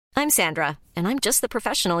I'm Sandra, and I'm just the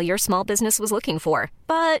professional your small business was looking for.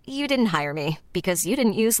 But you didn't hire me because you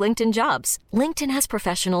didn't use LinkedIn Jobs. LinkedIn has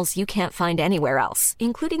professionals you can't find anywhere else,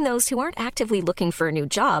 including those who aren't actively looking for a new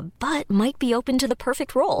job, but might be open to the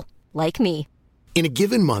perfect role, like me. In a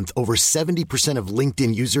given month, over 70% of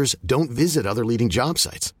LinkedIn users don't visit other leading job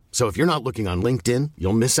sites. So if you're not looking on LinkedIn,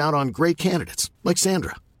 you'll miss out on great candidates like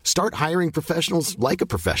Sandra. Start hiring professionals like a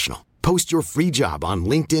professional. Post your free job on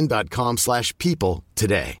linkedin.com/people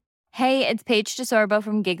today. Hey, it's Paige DeSorbo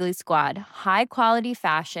from Giggly Squad. High quality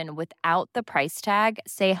fashion without the price tag.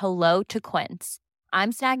 Say hello to Quince.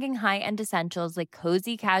 I'm snagging high-end essentials like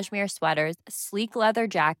cozy cashmere sweaters, sleek leather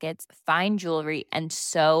jackets, fine jewelry, and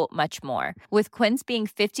so much more. With Quince being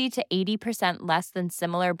 50 to 80% less than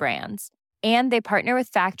similar brands. And they partner with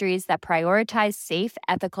factories that prioritize safe,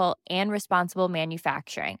 ethical, and responsible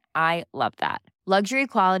manufacturing. I love that. Luxury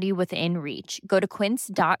quality within reach. Go to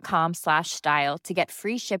quince.com/style to get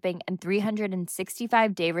free shipping and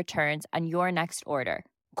 365-day returns on your next order.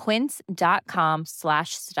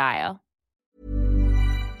 Quince.com/style.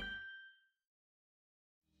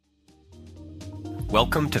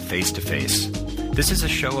 Welcome to Face to Face. This is a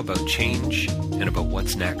show about change and about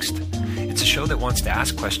what's next. It's a show that wants to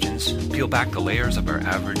ask questions, peel back the layers of our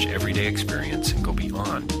average everyday experience, and go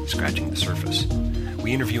beyond scratching the surface.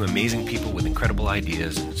 We interview amazing people with incredible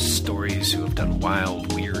ideas and stories who have done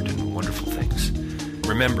wild, weird, and wonderful things.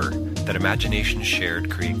 Remember that imagination shared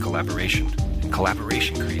creates collaboration, and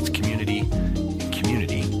collaboration creates community, and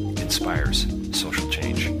community inspires social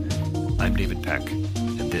change. I'm David Peck,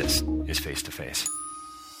 and this is Face to Face.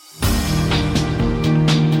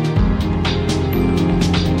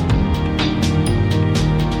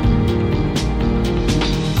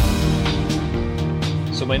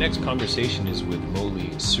 So my next conversation is with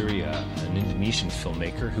Molly Surya, an Indonesian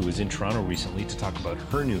filmmaker who was in Toronto recently to talk about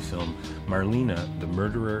her new film, Marlena, the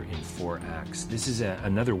Murderer in Four Acts. This is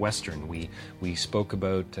another Western. We spoke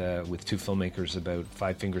about, with two filmmakers, about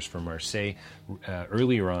Five Fingers from Marseille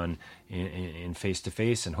earlier on in Face to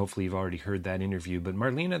Face, and hopefully you've already heard that interview. But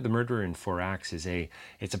Marlena, the Murderer in Four Acts it's a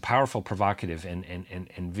powerful, provocative,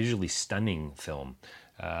 and visually stunning film.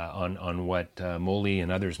 On what Molly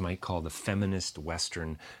and others might call the feminist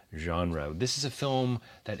Western genre. This is a film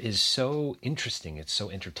that is so interesting. It's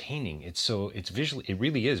so entertaining. It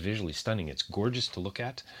really is visually stunning. It's gorgeous to look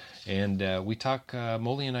at. And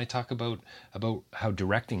Molly and I talk about how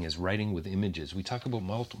directing is writing with images. We talk about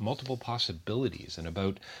multiple possibilities and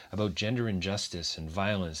about gender injustice and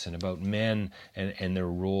violence and about men and their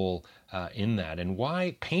role in that, and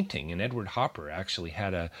why painting and Edward Hopper actually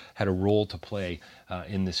had a role to play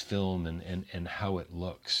in this film and how it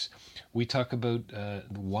looks. We talk about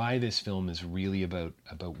why this film is really about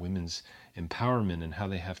women's empowerment and how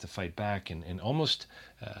they have to fight back and almost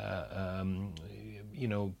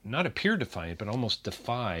not appear defiant, but almost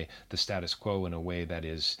defy the status quo in a way that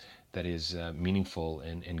is meaningful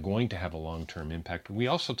and going to have a long-term impact. But we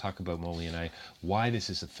also talk about, Molly and I, why this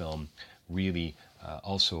is a film really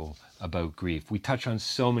also about grief. We touch on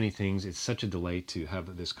so many things. It's such a delight to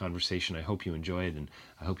have this conversation. I hope you enjoy it, and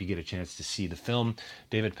I hope you get a chance to see the film.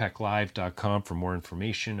 DavidPeckLive.com for more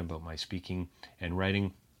information about my speaking and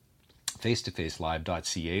writing.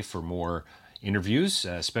 FaceToFaceLive.ca for more interviews,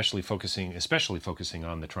 especially focusing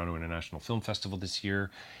on the Toronto International Film Festival this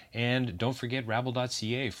year. And don't forget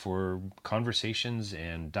Rabble.ca for conversations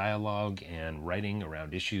and dialogue and writing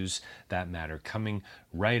around issues that matter. Coming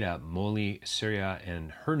right up, Molly Surya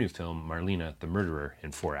and her new film, Marlena, the Murderer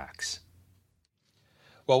in Four Acts.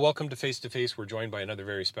 Well, welcome to Face to Face. We're joined by another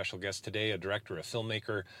very special guest today, a director, a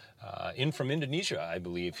filmmaker, from Indonesia, I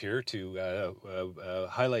believe, here to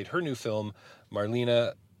highlight her new film,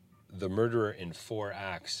 Marlena, the Murderer in Four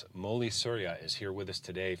Acts. Molly Surya is here with us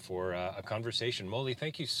today for a conversation. Molly,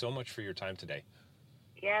 thank you so much for your time today.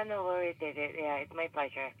 Yeah, no worries, David. Yeah, it's my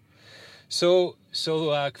pleasure. So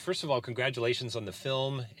first of all, congratulations on the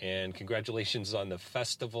film and congratulations on the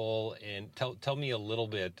festival. And tell me a little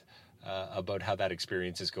bit about how that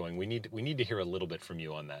experience is going. We need to hear a little bit from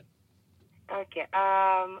you on that. Okay.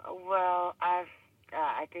 Well, I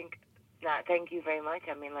think. Thank you very much.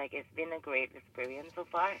 I mean, it's been a great experience so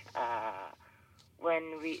far.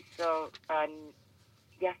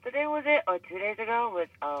 Yesterday was it, or 2 days ago, was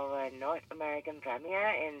our North American premiere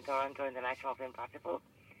in Toronto International Film Festival,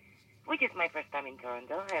 which is my first time in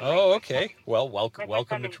Toronto. Oh, okay. Well, welcome. My first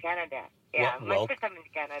time in Canada. Yeah, my first time in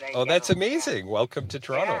Canada. Oh, that's amazing. Welcome to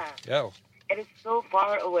Toronto. Yeah. it is so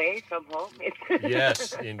far away from home. It's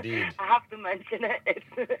Yes, indeed. I have to mention it. It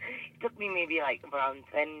took me maybe like around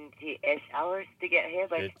 20-ish hours to get here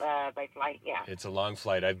by flight. Yeah. It's a long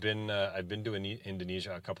flight. I've been to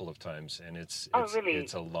Indonesia a couple of times, and it's really?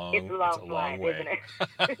 it's a long flight, way. isn't it?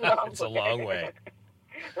 It's a long way.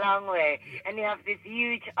 Long way. And you have this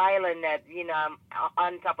huge island that, I'm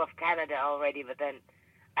on top of Canada already, but then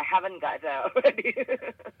I haven't got there already.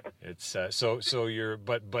 It's so you're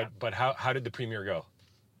but how did the premiere go?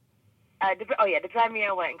 The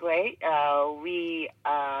premiere went great.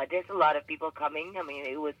 There's a lot of people coming. I mean,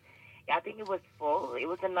 I think it was full. It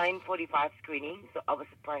was a 9:45 screening, so I was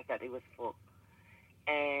surprised that it was full.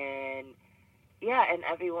 And yeah,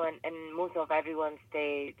 and most of everyone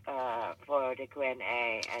stayed for the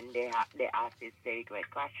Q&A, and they asked these very great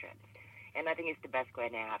questions. And I think it's the best Q&A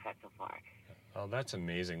I've had so far. Oh, that's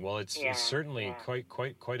amazing. Well, it's certainly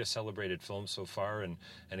quite a celebrated film so far, and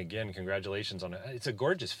again, congratulations on it. It's a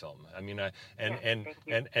gorgeous film. I mean,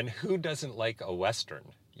 and who doesn't like a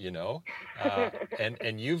Western,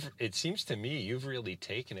 and it seems to me you've really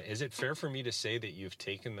taken it. Is it fair for me to say that you've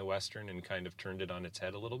taken the Western and kind of turned it on its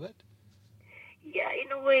head a little bit? Yeah,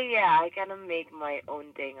 in a way, yeah. I kind of make my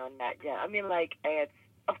own thing on that. Yeah, I mean, like,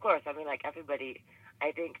 of course, I mean, like everybody,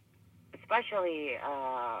 I think, especially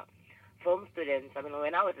film students. I mean,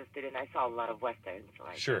 when I was a student, I saw a lot of Westerns.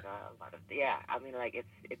 Like, sure. A lot of, I mean, like,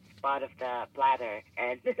 it's part of the platter.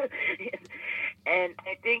 And and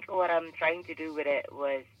I think what I'm trying to do with it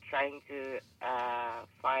was trying to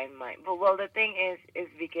find my... Well, the thing is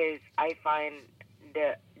because I find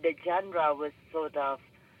the genre was sort of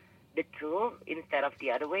the tool instead of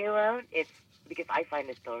the other way around. It's because I find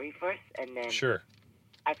the story first, and then sure.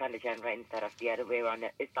 I find the genre instead of the other way around.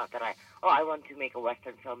 It's not that I want to make a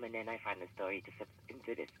Western film and then I find the story to fit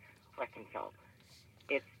into this Western film.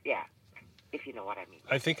 It's, if you know what I mean.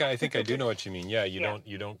 I think I do know what you mean. Yeah,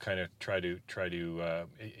 you don't kind of try to.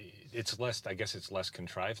 It's less. I guess it's less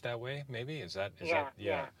contrived that way. Maybe is that.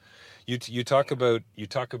 Yeah. You talk about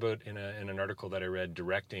in an article that I read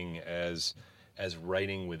directing as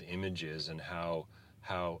writing with images and how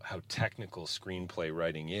technical screenplay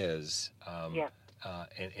writing is.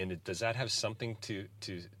 Does that have something to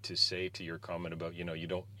say to your comment about you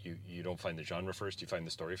don't find the genre first, you find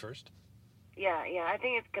the story first? Yeah, I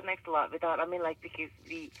think it connects a lot with that. I mean, like, because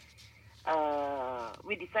we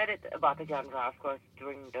decided about the genre, of course,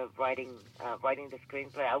 during the writing the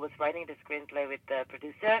screenplay. I was writing the screenplay with the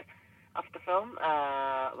producer of the film,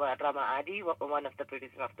 Rama Adi, one of the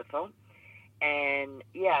producers of the film. And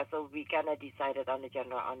so we kind of decided on the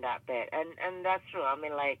genre on that bit, and that's true. I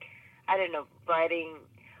mean, like, I don't know, writing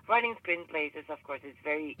screenplays is, of course, it's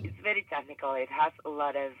very technical. It has a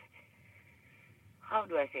lot of, how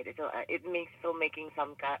do I say this? It makes filmmaking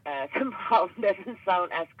somehow doesn't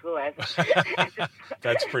sound as cool as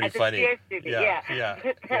that's pretty as funny. It appears to be. Yeah.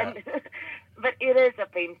 But it is a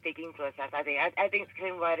painstaking process. I think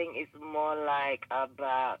screenwriting is more like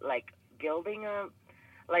about like building a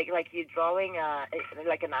like you're drawing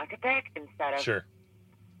like an architect instead of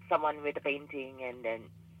someone with a painting, and then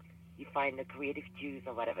you find the creative juice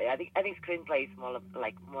or whatever. I think screenplay is more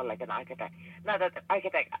like an architect. Not that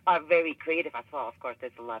architects are very creative as well. Of course,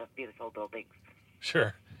 there's a lot of beautiful buildings.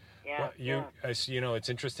 Sure. Yeah. Well, it's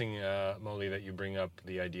interesting, Molly, that you bring up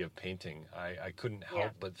the idea of painting. I couldn't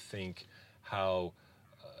help but think how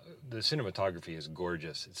the cinematography is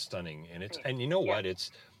gorgeous. It's stunning, and you know what?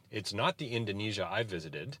 It's not the Indonesia I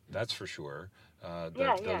visited, that's for sure.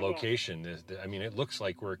 The location, I mean, it looks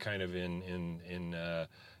like we're kind of in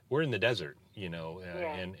we're in the desert,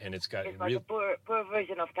 and it's got... It's like a poor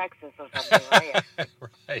version of Texas or something, right?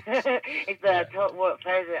 Right. It's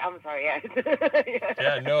I'm sorry,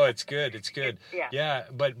 Yeah, no, it's good. Yeah.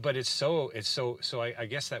 But it's so I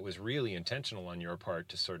guess that was really intentional on your part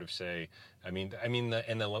to sort of say,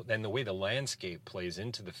 the way the landscape plays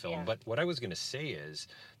into the film. Yeah. But what I was going to say is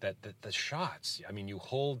that the shots, I mean, you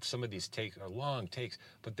hold some of these long takes,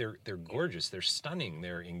 but they're gorgeous, they're stunning,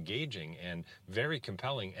 they're engaging and very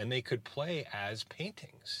compelling, and they could play as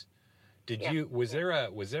paintings. Was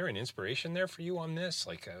there an inspiration there for you on this,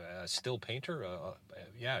 like a still painter?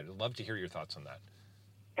 I'd love to hear your thoughts on that.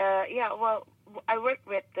 Well, I worked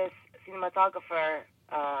with this cinematographer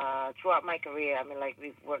throughout my career. I mean, like,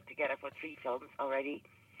 we've worked together for 3 films already.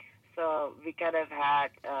 So we kind of had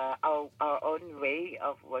our own way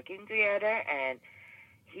of working together, and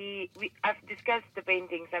I've discussed the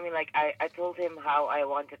paintings. I mean, like, I told him how I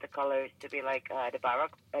wanted the colors to be like the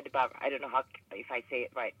Baroque, I don't know if I say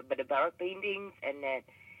it right, but the Baroque paintings, and then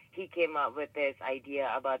he came up with this idea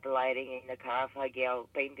about the lighting in the Caravaggio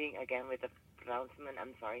painting, again with the pronouncement,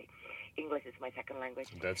 I'm sorry. English is my second language.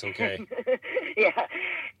 That's okay. Yeah,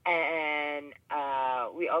 and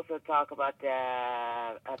we also talk about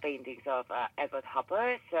the paintings of Edward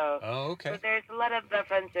Hopper. So, okay. So there's a lot of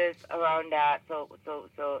references around that. So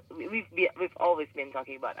we've always been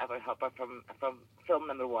talking about Edward Hopper from film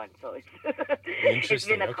number one. So it's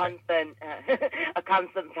been a constant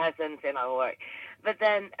presence in our work. But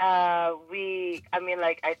then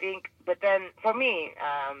but then for me,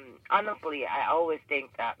 honestly, I always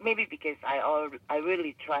think that maybe because I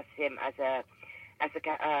really trust him as a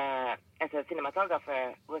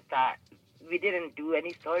cinematographer, was that we didn't do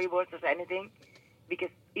any storyboards or anything, because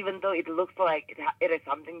even though it looks like it is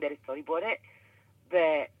something that is storyboarded,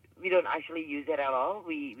 but we don't actually use it at all.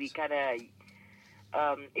 We kind of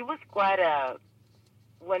it was quite a,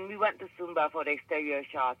 when we went to Sumba for the exterior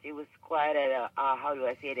shots, it was quite a how do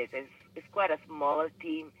I say this? It's quite a smaller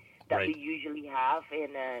team that right. we usually have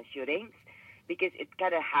in shootings, because it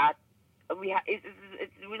kind of had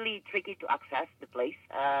it's really tricky to access the place.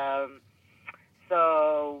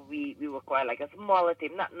 So we were quite like a smaller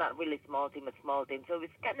team, not really small team, a small team. So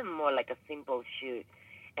it's kind of more like a simple shoot,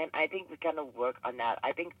 and I think we kind of work on that.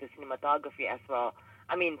 I think the cinematography as well.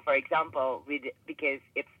 I mean, for example, because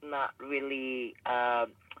it's not really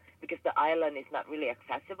because the island is not really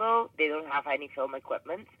accessible. They don't have any film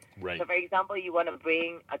equipment. Right. So, for example, you want to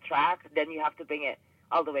bring a track, then you have to bring it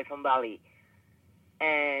all the way from Bali.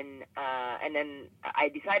 And then I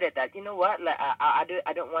decided that, you know what, I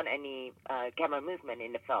don't want any camera movement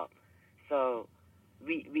in the film, so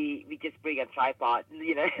we just bring a tripod,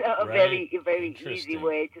 you know, a right. very easy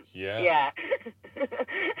way to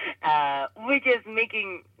which is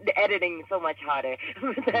making the editing so much harder.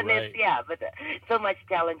 Then right. but so much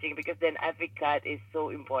challenging, because then every cut is so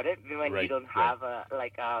important when right. you don't have a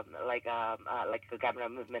camera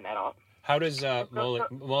movement at all. How does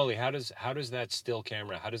Molly? How does that still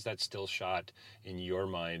camera? How does that still shot in your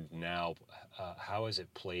mind now? How has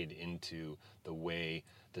it played into the way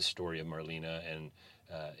the story of Marlena and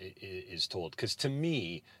is told? Because to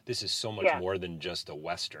me, this is so much more than just a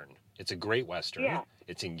Western. It's a great Western. Yeah.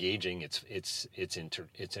 It's engaging. It's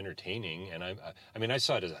entertaining, and I mean I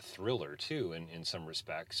saw it as a thriller too in some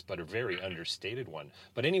respects, but a very understated one.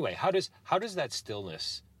 But anyway, how does that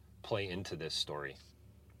stillness play into this story?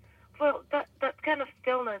 Well, that kind of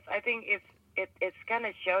stillness, I think it's kind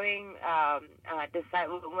of showing the side.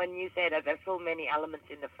 When you say that there's so many elements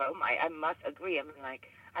in the film, I must agree. I mean, like,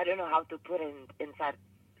 I don't know how to put it inside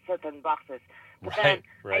certain boxes. But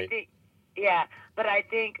right. I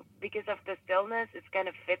think because of the stillness, it kind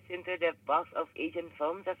of fits into the box of Asian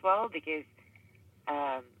films as well, because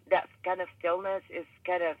that kind of stillness is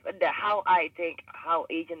kind of how I think how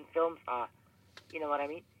Asian films are. You know what I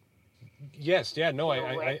mean? Yes, yeah, no,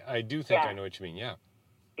 I do think I know what you mean, yeah.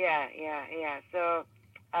 Yeah. So,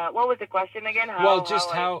 what was the question again? How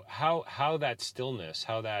that stillness,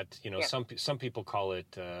 how that, you know, some people call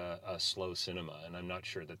it a slow cinema, and I'm not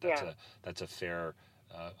sure that's a fair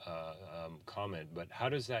comment, but how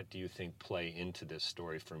does that, do you think, play into this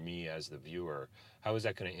story for me as the viewer? How is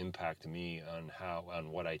that going to impact me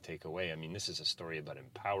on what I take away? I mean, this is a story about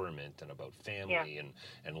empowerment and about family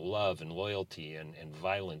and love and loyalty and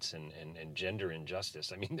violence and gender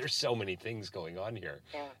injustice. I mean, there's so many things going on here.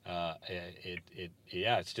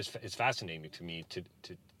 It's fascinating to me to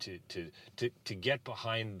get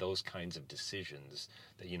behind those kinds of decisions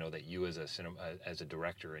that you as a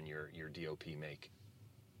director and your DOP make.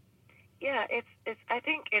 Yeah, it's. I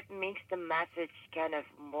think it makes the message kind of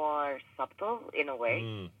more subtle in a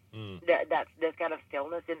way. That's kind of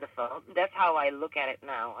stillness in the film. That's how I look at it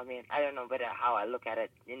now. I mean, I don't know how I look at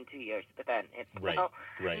it in 2 years, but then it's now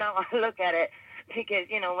I look at it because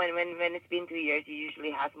when it's been 2 years, you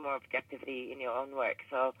usually have more objectivity in your own work.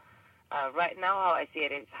 So right now, how I see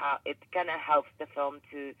it is how it kind of helps the film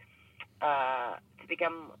to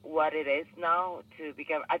become what it is now. To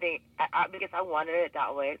become, I think, because I wanted it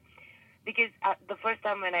that way. Because the first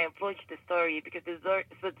time when I approached the story, because the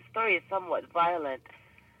story is somewhat violent,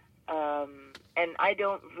 and I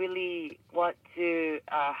don't really want to,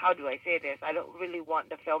 how do I say this? I don't really want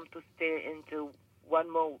the film to steer into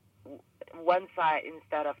one side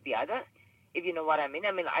instead of the other, if you know what I mean.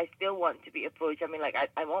 I mean, I still want to be approached. I mean, like,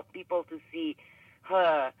 I want people to see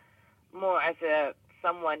her more as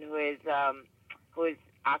someone who is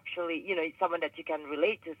actually, someone that you can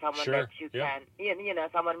relate to, someone that you can,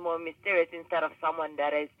 someone more mysterious instead of someone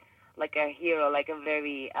that is like a hero, like a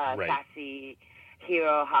very sassy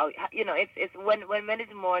hero. How it's when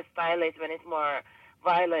it's more stylish, when it's more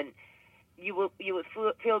violent, you would feel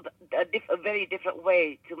a very different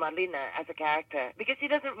way to Marlena as a character, because she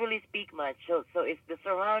doesn't really speak much. So it's the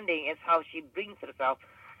surrounding, it's how she brings herself.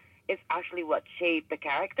 it's actually what shaped the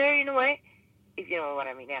character in a way, if you know what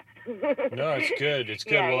I mean. Yeah. No, it's good. It's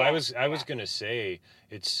good. Yeah, Well, yeah, I was going to say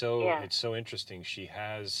it's yeah, so interesting. She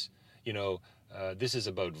has, you know, this is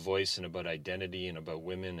about voice and about identity and about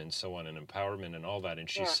women and so on and empowerment and all that. And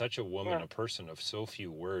she's yeah, such a woman, yeah, a person of so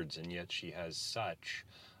few words, and yet she has such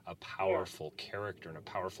a yeah, powerful character and a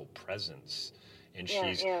powerful presence. And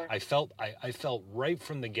yeah, yeah, I felt right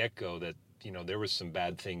from the get-go that, you know, there was some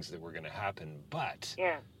bad things that were going to happen, but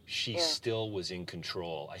yeah, she yeah, still was in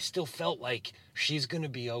control. I still felt like she's going to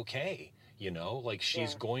be okay, you know, like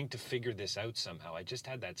she's yeah, going to figure this out somehow. I just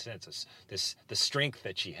had that sense of the strength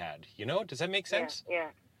that she had, you know. Does that make yeah, sense? yeah,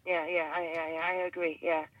 yeah, yeah. I agree.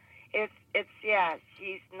 Yeah, it's yeah.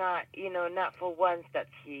 She's not, not for once that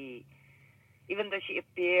she, even though she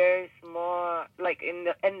appears more like in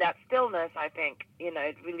that stillness. I think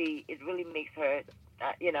it really makes her,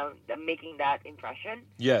 making that impression.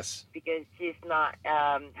 Yes. Because she's not,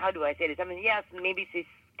 how do I say this? I mean, yes, maybe she's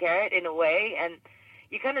scared in a way, and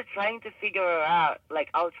you're kind of trying to figure her out, like,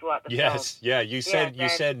 all throughout the film. Yes, yeah. And You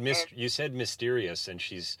said mysterious, and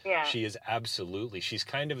yeah, she is absolutely. She's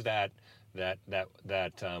kind of that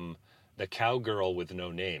the cowgirl with no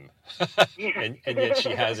name, yeah, and yet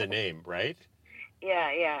she has a name, right?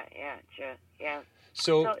 yeah, sure, yeah.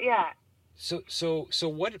 So So yeah, So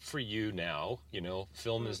what for you now? You know,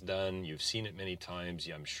 film is done. You've seen it many times.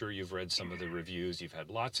 I'm sure you've read some of the reviews. You've had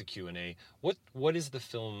lots of Q&A. What is the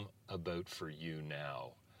film about for you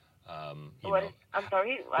now? I'm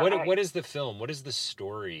sorry. What is the film? What is the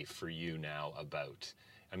story for you now about?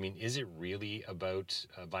 I mean, is it really about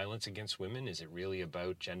violence against women? Is it really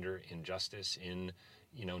about gender injustice in,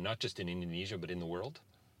 not just in Indonesia but in the world?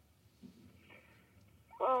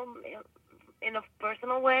 Well, in a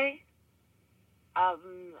personal way,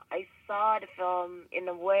 I saw the film in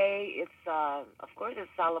a way. It's of course a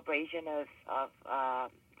celebration of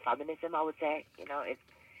feminism. I would say,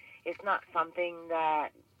 it's not something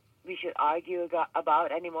that we should argue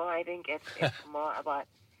about anymore. I think it's more about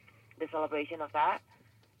the celebration of that.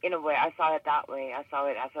 In a way, I saw it that way. I saw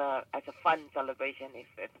it as a fun celebration,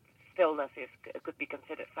 if stillness could be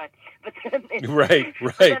considered fun. But then Right.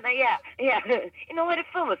 but then, yeah. You know what? The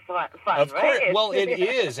film was fun, Of right? course. Well, it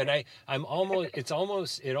is, and it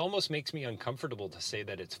almost makes me uncomfortable to say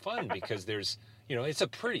that it's fun because there's, it's a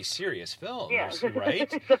pretty serious film, Yeah.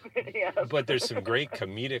 right? Yeah. But there's some great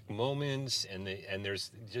comedic moments, and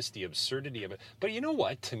there's just the absurdity of it. But you know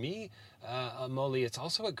what? To me, Molly, it's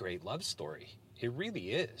also a great love story. It really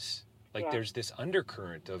is. Like, Yeah. there's this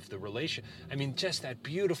undercurrent of the relation. I mean, just that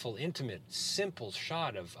beautiful, intimate, simple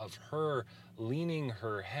shot of her leaning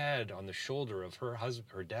her head on the shoulder of her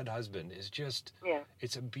dead husband is just, Yeah.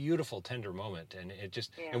 it's a beautiful, tender moment. And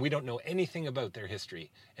Yeah. and we don't know anything about their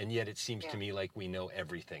history. And yet it seems Yeah. to me like we know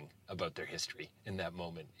everything about their history in that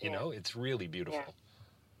moment. Yeah. It's really beautiful.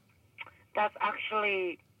 That's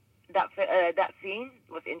actually that scene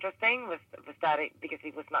was interesting. Was that because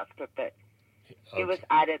it was not scripted. It was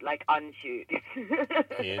added like on shoot.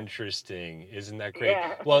 Interesting. Isn't that great?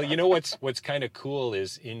 Yeah. Well, what's kind of cool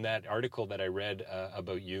is in that article that I read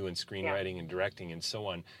about you and screenwriting and directing and so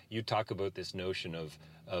on, you talk about this notion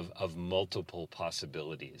of multiple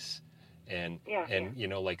possibilities and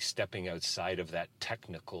like stepping outside of that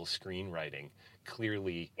technical screenwriting.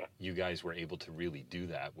 Clearly, you guys were able to really do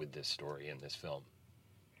that with this story and this film.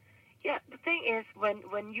 Yeah, the thing is,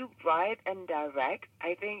 when you write and direct,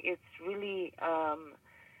 I think it's really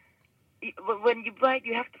when you write,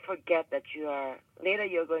 you have to forget that later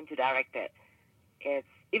you're going to direct it. It's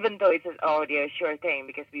even though it's already a sure thing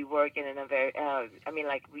because we work in a very,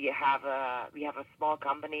 we have a small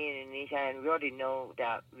company in Indonesia and we already know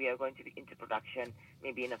that we are going to be into production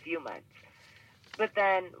maybe in a few months. But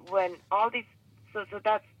then when all these So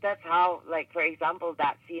that's how, like, for example,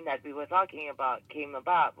 that scene that we were talking about came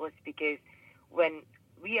about was because when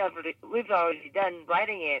we've already done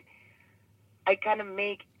writing it, I kind of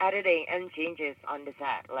make editing and changes on the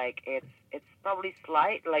set. Like it's probably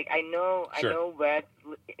slight. Like I know where,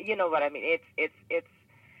 you know what I mean. It's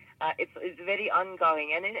very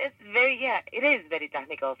ongoing and it is very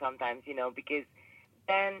technical sometimes, because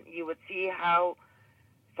then you would see how.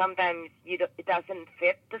 Sometimes it doesn't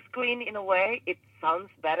fit the screen in a way. It sounds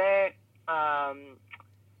better,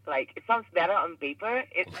 it sounds better on paper.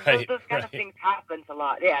 Those kind of things happens a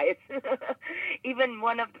lot. Yeah, it's even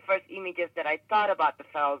one of the first images that I thought about the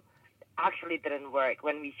film actually didn't work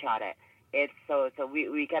when we shot it. It's so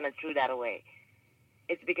we kind of threw that away.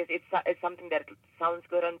 It's because it's something that sounds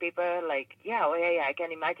good on paper. Like I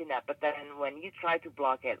can imagine that. But then when you try to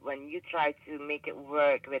block it, when you try to make it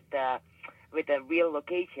work with the real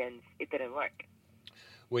locations, it didn't work.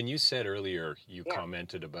 When you said earlier, you Yeah.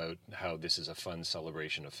 commented about how this is a fun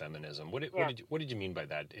celebration of feminism. What Yeah. did you mean by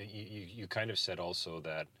that? You kind of said also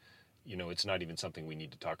that, it's not even something we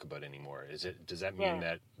need to talk about anymore. Does that mean Yeah.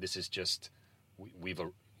 that this is just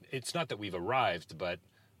it's not that we've arrived, but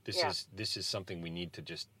Yeah. this is something we need to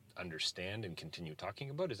just understand and continue talking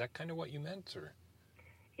about? Is that kind of what you meant, or?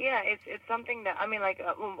 Yeah, it's something that, I mean, like,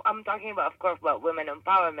 I'm talking about, of course, about women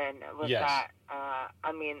empowerment with Yes. that.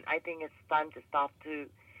 I mean, I think it's time to stop to,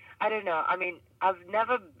 I don't know. I mean, I've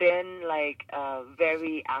never been like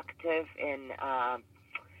very active in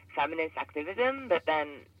feminist activism, but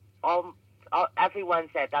then everyone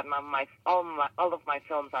said that all of my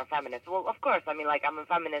films are feminist. Well, of course, I mean, like, I'm a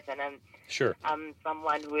feminist and Sure. I'm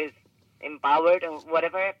someone who is empowered or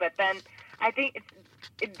whatever. But then I think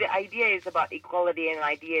the idea is about equality, and the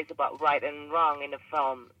idea is about right and wrong in the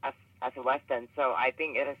film as a Western. So I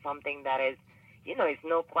think it is something that is, it's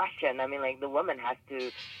no question. I mean, like, the woman has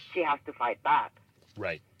to fight back.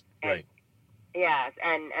 Right. And, Right. yes,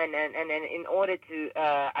 and in order to,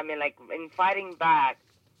 I mean, like, in fighting back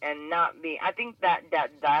and not be, I think that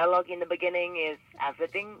dialogue in the beginning is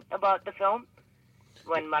everything about the film.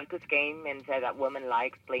 When Marcus came and said that women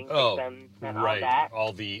like playing victims and all right. that.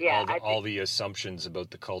 All the assumptions about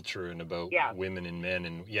the culture and about women and men,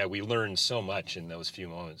 and we learned so much in those few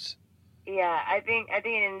moments. Yeah, I think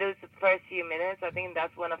in those first few minutes, I think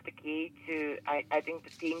that's one of the key to, I think, the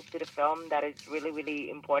themes to the film that is really, really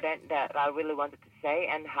important that I really wanted to say,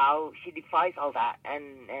 and how she defies all that,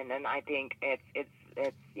 and I think it's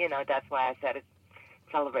that's why I said it's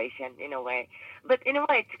celebration in a way. But in a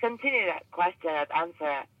way, to continue that question, that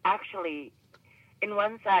answer, actually, in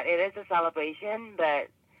one side, it is a celebration, but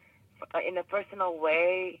in a personal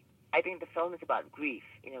way, I think the film is about grief,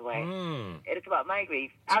 in a way. It is about my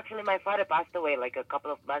grief. Actually, my father passed away like a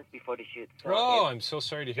couple of months before the shoot. So I'm so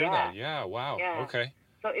sorry to hear that. Yeah, wow. Yeah. Okay.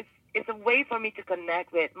 So it's a way for me to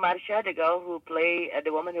connect with Marcia, the girl who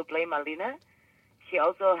the woman who played Marlena. She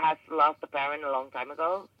also has lost a parent a long time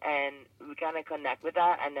ago, and we kind of connect with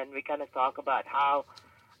that, and then we kind of talk about how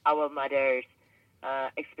our mothers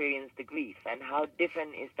experience the grief, and how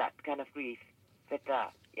different is that kind of grief with,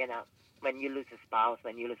 when you lose a spouse,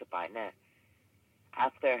 when you lose a partner,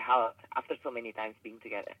 after so many times being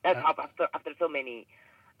together. After so many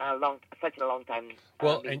such a long time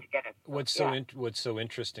being together. What's so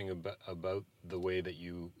interesting about the way that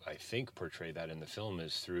you, I think, portray that in the film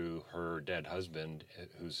is through her dead husband,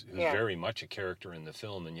 who's very much a character in the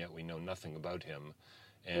film, and yet we know nothing about him,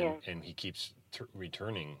 and he keeps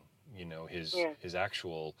returning. His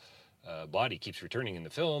actual body keeps returning in the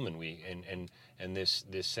film, and this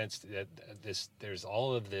sense that there's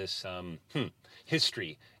all of this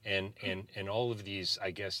history and all of these, I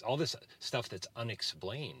guess, all this stuff that's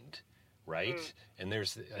unexplained, right? And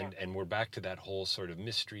and we're back to that whole sort of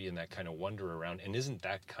mystery and that kind of wonder around. And isn't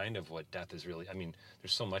that kind of what death is really? I mean,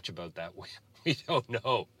 there's so much about that we don't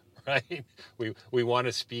know. Right, we want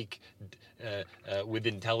to speak with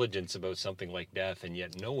intelligence about something like death, and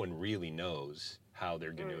yet no one really knows how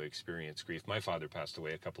they're going to experience grief. My father passed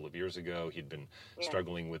away a couple of years ago. He'd been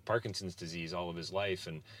struggling with Parkinson's disease all of his life,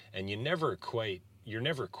 and you're never quite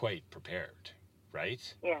prepared,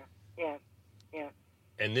 right? Yeah.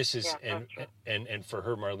 And this is and for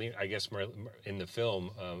her, Marlene, I guess in the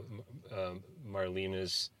film,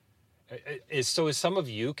 Marlena's is some of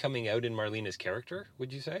you coming out in Marlena's character,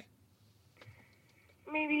 would you say?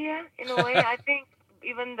 Maybe, yeah, in a way. I think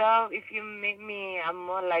even though if you make me, I'm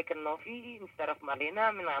more like a Nofi instead of Marlena.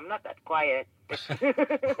 I mean, I'm not that quiet.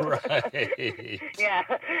 Right. Yeah.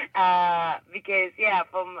 Because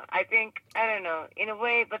I think, I don't know, in a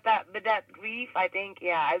way, but that grief, I think,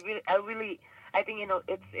 I really I think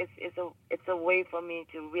it's a way for me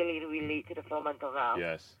to really relate to the film until now.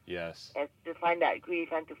 Yes. It's to find that grief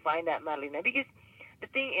and to find that Marlena, because the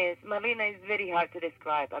thing is, Marlena is very hard to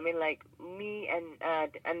describe. I mean, like, me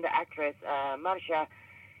and the actress Marcia,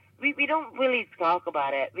 we don't really talk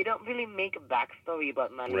about it. We don't really make a backstory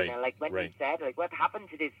about Marlena. Right. Like when we said, like, what happened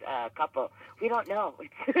to this couple, we don't know.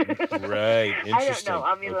 Right. Interesting. I don't know.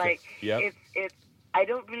 I mean, like, yep. it's I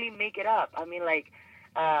don't really make it up. I mean, like,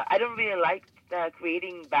 I don't really like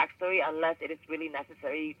creating backstory unless it is really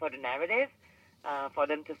necessary for the narrative, for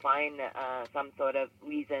them to find some sort of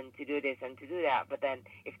reason to do this and to do that. But then,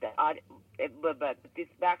 but this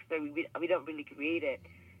backstory, we don't really create it.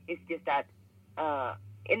 It's just that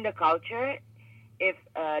in the culture, if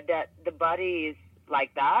that the body is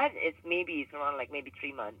like that, it's around like maybe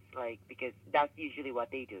 3 months, like, because that's usually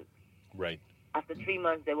what they do. Right. After 3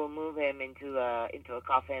 months, they will move him into a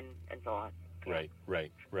coffin and so on.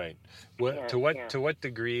 Right. To what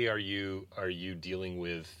degree are you dealing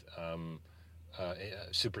with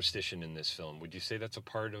superstition in this film. Would you say that's a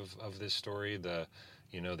part of this story? The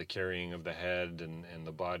carrying of the head and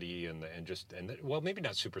the body well, maybe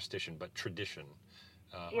not superstition, but tradition.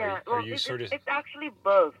 It's actually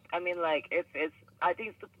both. I mean, like it's. I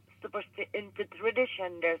think in the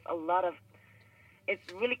tradition, there's a lot of.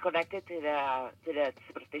 It's really connected to the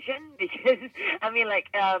superstition because I mean, like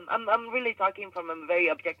I'm really talking from a very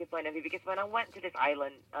objective point of view because when I went to this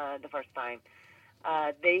island the first time,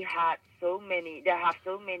 they have so many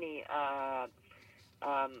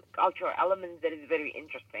cultural elements that is very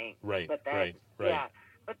interesting. Right. But then, right. Yeah.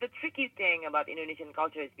 But the tricky thing about Indonesian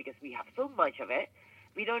culture is because we have so much of it,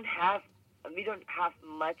 we don't have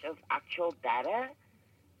much of actual data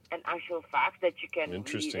and actual facts that you can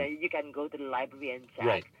read. You can go to the library and check.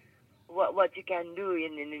 Right. What you can do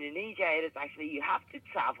in Indonesia is actually you have to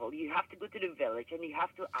travel, you have to go to the village, and you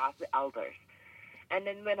have to ask the elders. And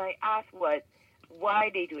then when I ask why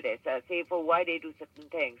they do this, say for why they do certain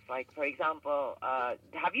things, like for example,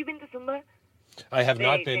 have you been to Sumba? I have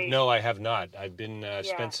not been. No, I have not. I've been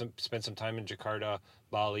spent some time in Jakarta,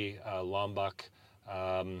 Bali, Lombok,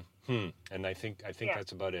 and I think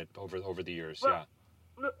that's about it over the years. Well,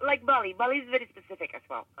 like Bali is very specific as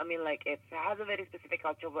well. I mean, like it has a very specific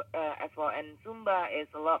culture as well, and Sumba is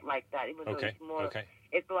a lot like that. Even though it's more,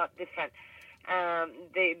 it's a lot different.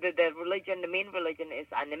 The religion, the main religion is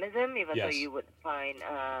animism, even though you would find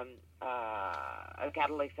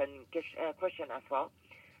Catholics and Christian as well.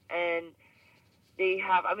 And they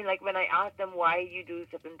have, I mean, like when I ask them why you do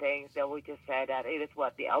certain things, they will just say that it is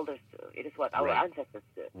what the elders do. It is what our ancestors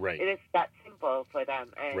do. Right. It is that simple for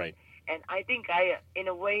them. And, and I think in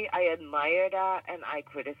a way, I admire that and I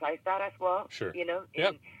criticize that as well. Sure. You know?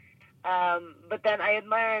 Yep. But then I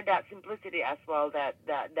admire that simplicity as well, that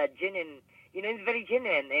genuine. You know, it's very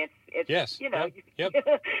genuine. It's yes. You know. Yep.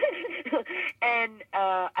 And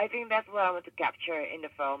I think that's what I want to capture in the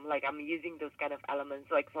film. Like I'm using those kind of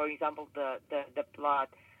elements. Like for example, the plot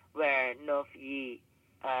where Novi,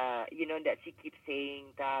 that she keeps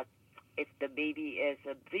saying that if the baby is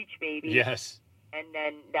a breech baby, yes, and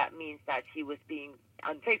then that means that she was being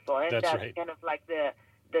unfaithful, and that's right. Kind of like the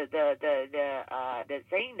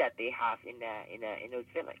saying that they have in those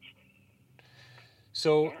village.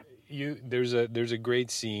 So there's a great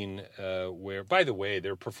scene where, by the way,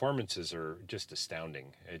 their performances are just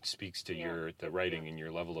astounding. It speaks to the writing and your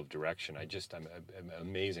level of direction. I'm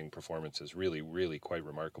amazing performances, really, really quite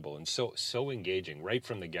remarkable and so engaging right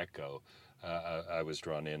from the get-go. I was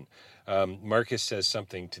drawn in. Marcus says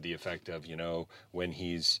something to the effect of, when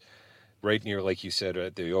he's right near, like you said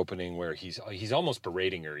at the opening, where he's almost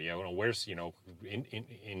berating her,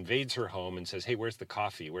 invades her home and says, "Hey, where's the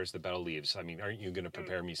coffee? Where's the bell leaves? I mean, aren't you going to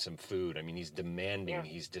prepare me some food?" I mean, he's demanding,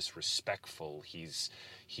 he's disrespectful, he's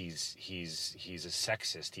a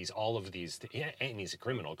sexist, he's all of these, and he's a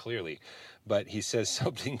criminal, clearly. But he says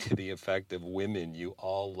something to the effect of, "Women, you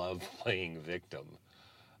all love playing victim."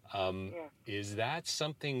 Is that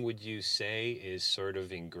something, would you say, is sort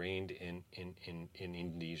of ingrained in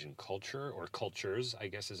Indonesian culture, or cultures, I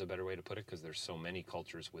guess is a better way to put it, because there's so many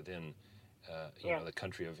cultures within the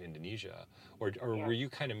country of Indonesia? Or were you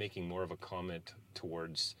kind of making more of a comment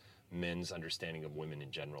towards men's understanding of women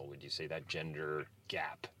in general? Would you say that gender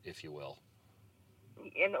gap, if you will?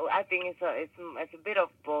 I think it's a bit of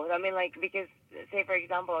both. I mean, like, because say for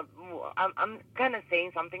example, I'm kind of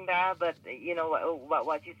saying something there, but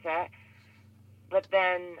what you said. But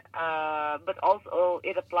then, but also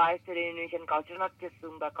it applies to the Indonesian culture, not just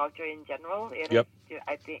Sumba culture in general.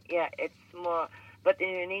 I think, it's more. But in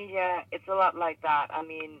Indonesia, it's a lot like that. I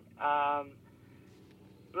mean,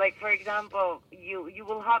 like for example, you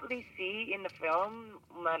will hardly see in the film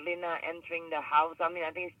Marlina entering the house. I mean,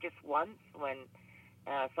 I think it's just once when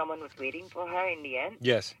someone was waiting for her in the end.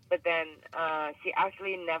 Yes. But then she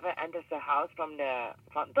actually never enters the house from the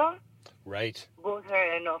front door. Right. Both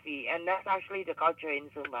her and Novi, and that's actually the culture in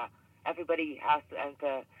Sumba. Everybody has to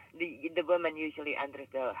enter. The woman usually enters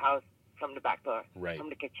the house from the back door, right, from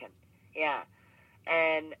the kitchen. Yeah,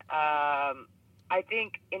 and I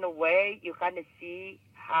think in a way you kind of see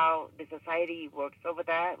how the society works over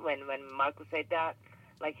there. When Marcus said that,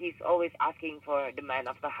 like he's always asking for the man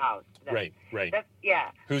of the house. Right. That's,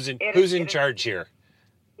 Who's in charge here?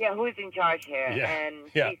 Yeah, who's in charge here? Yeah. And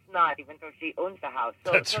she's not, even though she owns the house.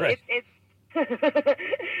 So, that's right. It's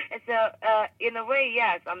so in a way,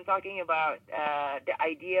 yes, I'm talking about the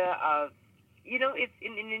idea of, it's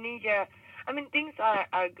in Indonesia. I mean, things are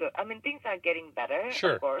good. I mean, things are getting better,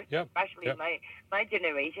 sure, of course. Yep. Especially my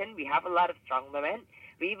generation, we have a lot of strong women.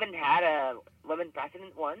 We even had a woman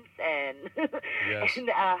president once, and yes. and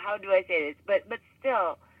how do I say this? But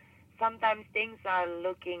still, sometimes things are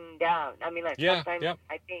looking down. I mean, like sometimes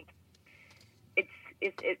I think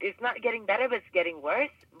it's not getting better, but it's getting worse.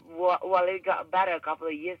 While it got better a couple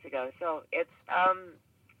of years ago, so it's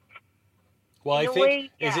Well, I think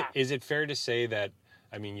way, is it fair to say that,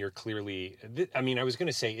 I mean, you're clearly, I mean, I was going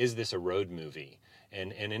to say, is this a road movie?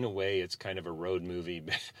 And in a way, it's kind of a road movie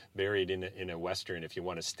buried in a Western, if you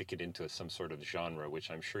want to stick it into some sort of genre, which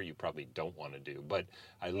I'm sure you probably don't want to do. But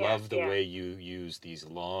I love the way you use these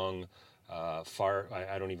long, I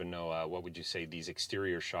don't even know, what would you say, these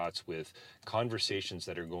exterior shots with conversations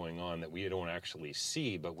that are going on that we don't actually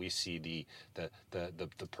see, but we see the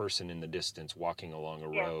person in the distance walking along a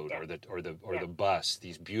road or the bus,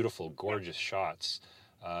 these beautiful, gorgeous shots.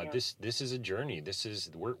 This is a journey.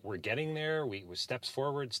 We're getting there. We steps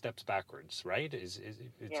forward, steps backwards, right? Is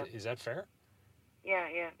that fair? Yeah.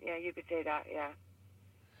 You could say that. Yeah.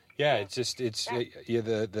 Yeah,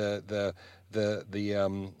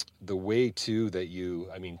 the way too that you,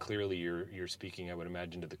 I mean, clearly you're speaking, I would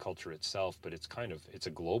imagine, to the culture itself, but it's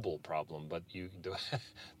a global problem. But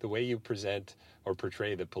the way you present or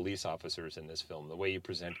portray the police officers in this film, the way you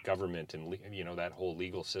present government and that whole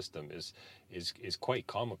legal system is quite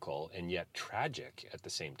comical and yet tragic at the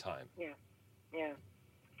same time. Yeah.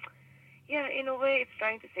 Yeah, in a way, it's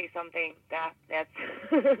trying to say something that's,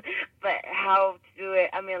 but how to do it?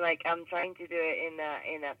 I mean, like, I'm trying to do it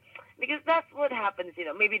in a, because that's what happens.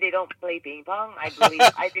 Maybe they don't play ping pong. I believe.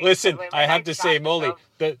 I think Listen, I have to say, Molly,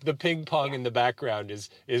 the ping pong in the background is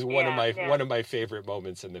one of my favorite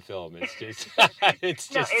moments in the film. It's just it's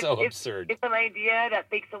so absurd. It's an idea that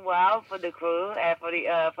takes a while for the crew,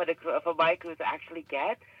 for my crew to actually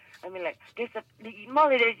get. I mean, like, there's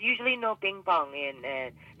usually no ping pong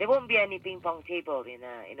there won't be any ping pong table in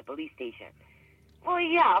a police station. Well,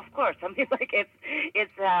 yeah, of course. I mean, like, it's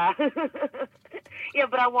yeah,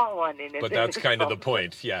 but I want one in it. But that's kind of the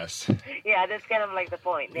point, yes. Yeah, that's kind of like the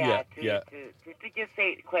point. To just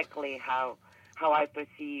say quickly how I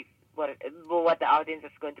perceive what the audience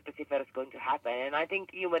is going to perceive what is going to happen, and I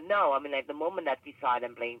think you would know. I mean, like, the moment that you saw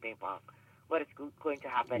them playing ping pong, what is going to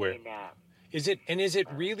happen in. Is it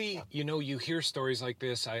really, you hear stories like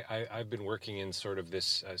this. I've been working in sort of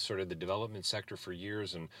this, sort of the development sector for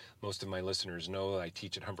years, and most of my listeners know I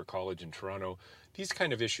teach at Humber College in Toronto. These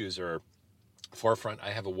kind of issues are forefront.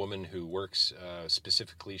 I have a woman who works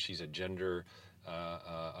specifically, she's a gender,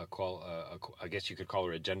 I guess you could call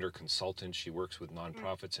her a gender consultant. She works with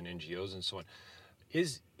nonprofits and NGOs and so on.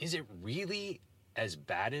 Is it really as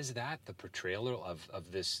bad as that, the portrayal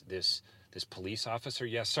of this police officer?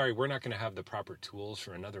 Yeah, sorry, we're not going to have the proper tools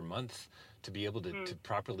for another month to be able to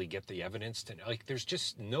properly get the evidence. There's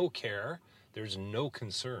just no care. There's no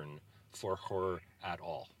concern for her at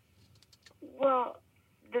all. Well,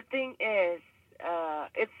 the thing is,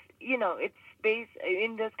 it's based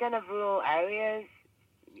in those kind of rural areas.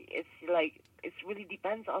 It's like, it really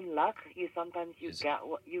depends on luck. Sometimes you got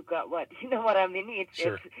what you know what I mean.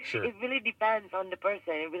 Sure. It really depends on the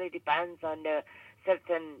person. It really depends on the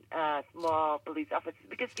certain small police officers,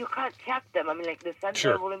 because you can't check them. I mean, like, the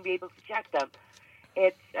center wouldn't be able to check them.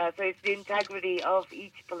 It's so it's the integrity of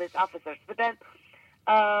each police officer. But then,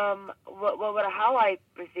 how I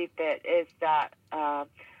perceived it is that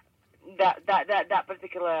that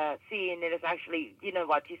particular scene, it is actually,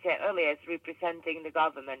 what you said earlier, is representing the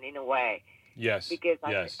government in a way. Yes. Because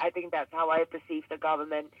I think that's how I perceive the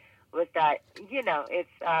government, was that, it's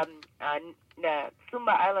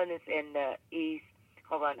Sumba Island is in the east.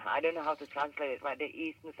 Hold on, I don't know how to translate it, right? The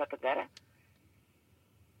East Nusa Tenggara.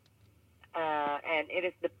 And it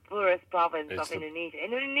is the poorest province of Indonesia.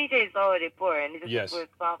 Indonesia is already poor, and it is the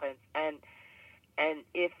poorest province. And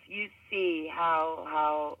if you see how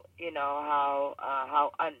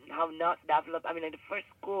not developed. I mean, like, the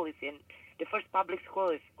first public school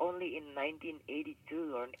is only in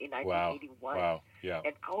 1982 or in 1981. Wow. Yeah.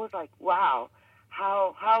 And I was like, wow,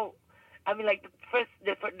 how. I mean, like,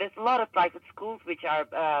 there's a lot of private schools which are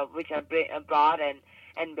brought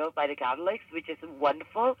and built by the Catholics, which is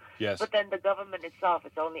wonderful. Yes. But then the government itself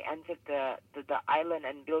has only entered the island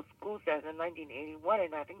and built schools there in 1981,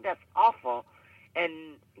 and I think that's awful.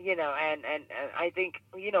 And and I think,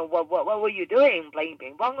 what were you doing, playing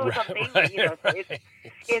ping pong or something? Right, so it's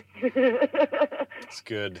it's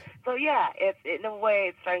good. So yeah, it's in a way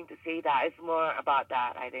it's trying to say that it's more about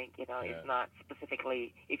that. I think it's not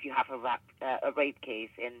specifically if you have a rape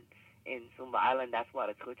case in Sumba Island, that's what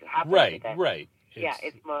it's going to happen. Right.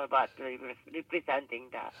 It's more about representing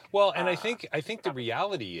that. Well, and I think the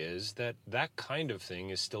reality is that kind of thing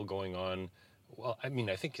is still going on Well, I mean,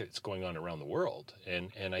 I think it's going on around the world,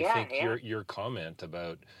 and I think your comment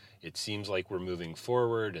about it seems like we're moving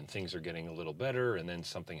forward and things are getting a little better, and then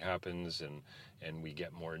something happens and we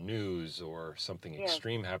get more news, or something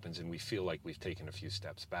extreme happens and we feel like we've taken a few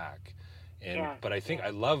steps back. But I think I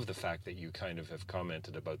love the fact that you kind of have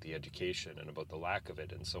commented about the education and about the lack of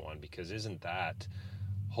it and so on, because isn't that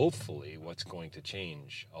hopefully what's going to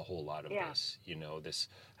change a whole lot of this, this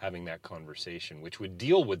having that conversation, which would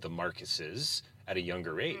deal with the Marcuses at a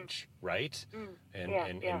younger age, right?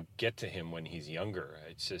 And get to him when he's younger.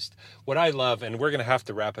 It's just what I love, and we're going to have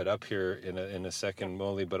to wrap it up here in a second,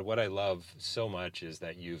 Molly, but what I love so much is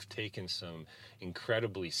that you've taken some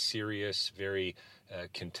incredibly serious, very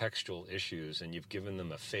contextual issues, and you've given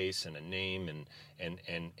them a face and a name and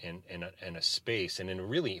a space, and in a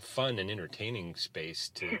really fun and entertaining space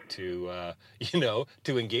to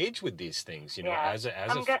engage with these things. I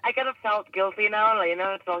kind of felt guilty now,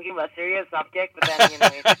 talking about serious subject, but then in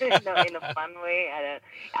a fun way.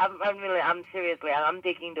 I'm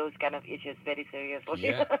taking those kind of issues very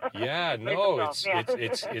seriously.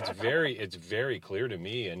 It's very clear to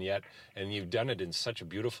me, and you've done it in such a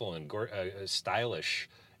beautiful and stylish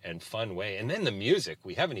and fun way. And then the music,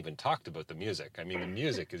 we haven't even talked about the music. I mean, the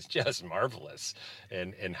music is just marvelous,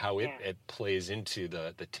 and how it plays into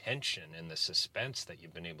the tension and the suspense that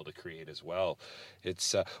you've been able to create as well.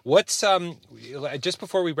 It's what's just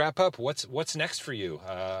before we wrap up, what's next for you?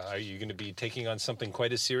 Are you going to be taking on something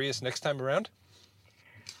quite as serious next time around?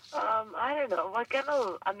 I don't know.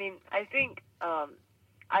 I think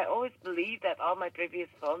I always believe that all my previous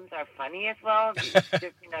films are funny as well. Because,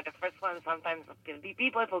 the first one sometimes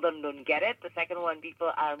people don't get it. The second one,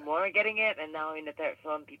 people are more getting it, and now in the third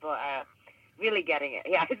film, people are really getting it.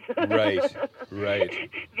 Yeah. Right.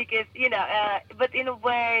 Because but in a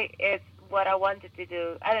way, it's what I wanted to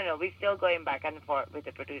do. I don't know. We're still going back and forth with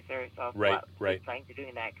the producers of what we're trying to do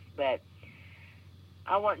next, but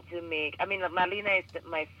I want to make. Marlena is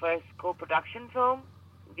my first co-production film.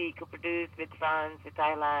 We co-produced with France, with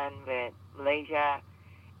Thailand, with Malaysia,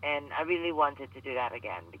 and I really wanted to do that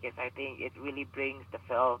again because I think it really brings the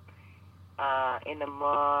film in a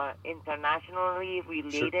more internationally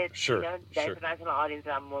related. Sure. The international audience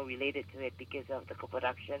are more related to it because of the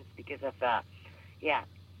co-productions, because of the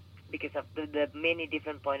many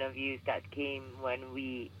different point of views that came when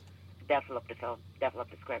we developed the film,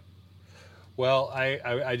 developed the script. Well,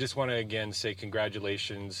 I just want to again say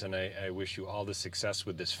congratulations, and I wish you all the success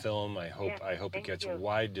with this film. I hope it gets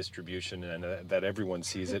wide distribution and that everyone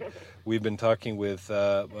sees it. We've been talking with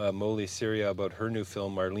Molly Seria about her new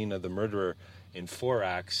film, Marlena the Murderer, in 4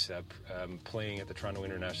 acts, playing at the Toronto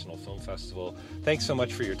International Film Festival. Thanks so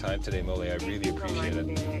much for your time today, Molly. I really appreciate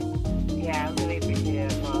it. Yeah, I really appreciate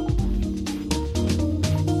it as well.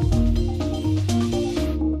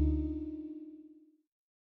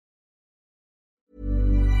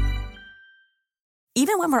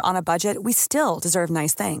 Even when we're on a budget, we still deserve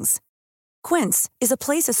nice things. Quince is a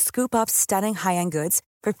place to scoop up stunning high-end goods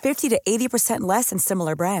for 50 to 80% less than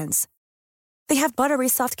similar brands. They have buttery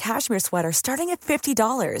soft cashmere sweaters starting at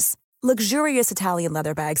 $50, luxurious Italian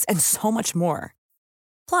leather bags, and so much more.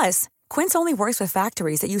 Plus, Quince only works with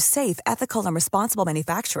factories that use safe, ethical, and responsible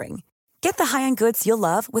manufacturing. Get the high-end goods you'll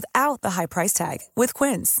love without the high price tag with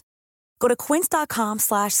Quince. Go to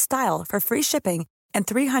quince.com/style for free shipping and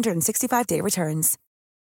 365-day returns.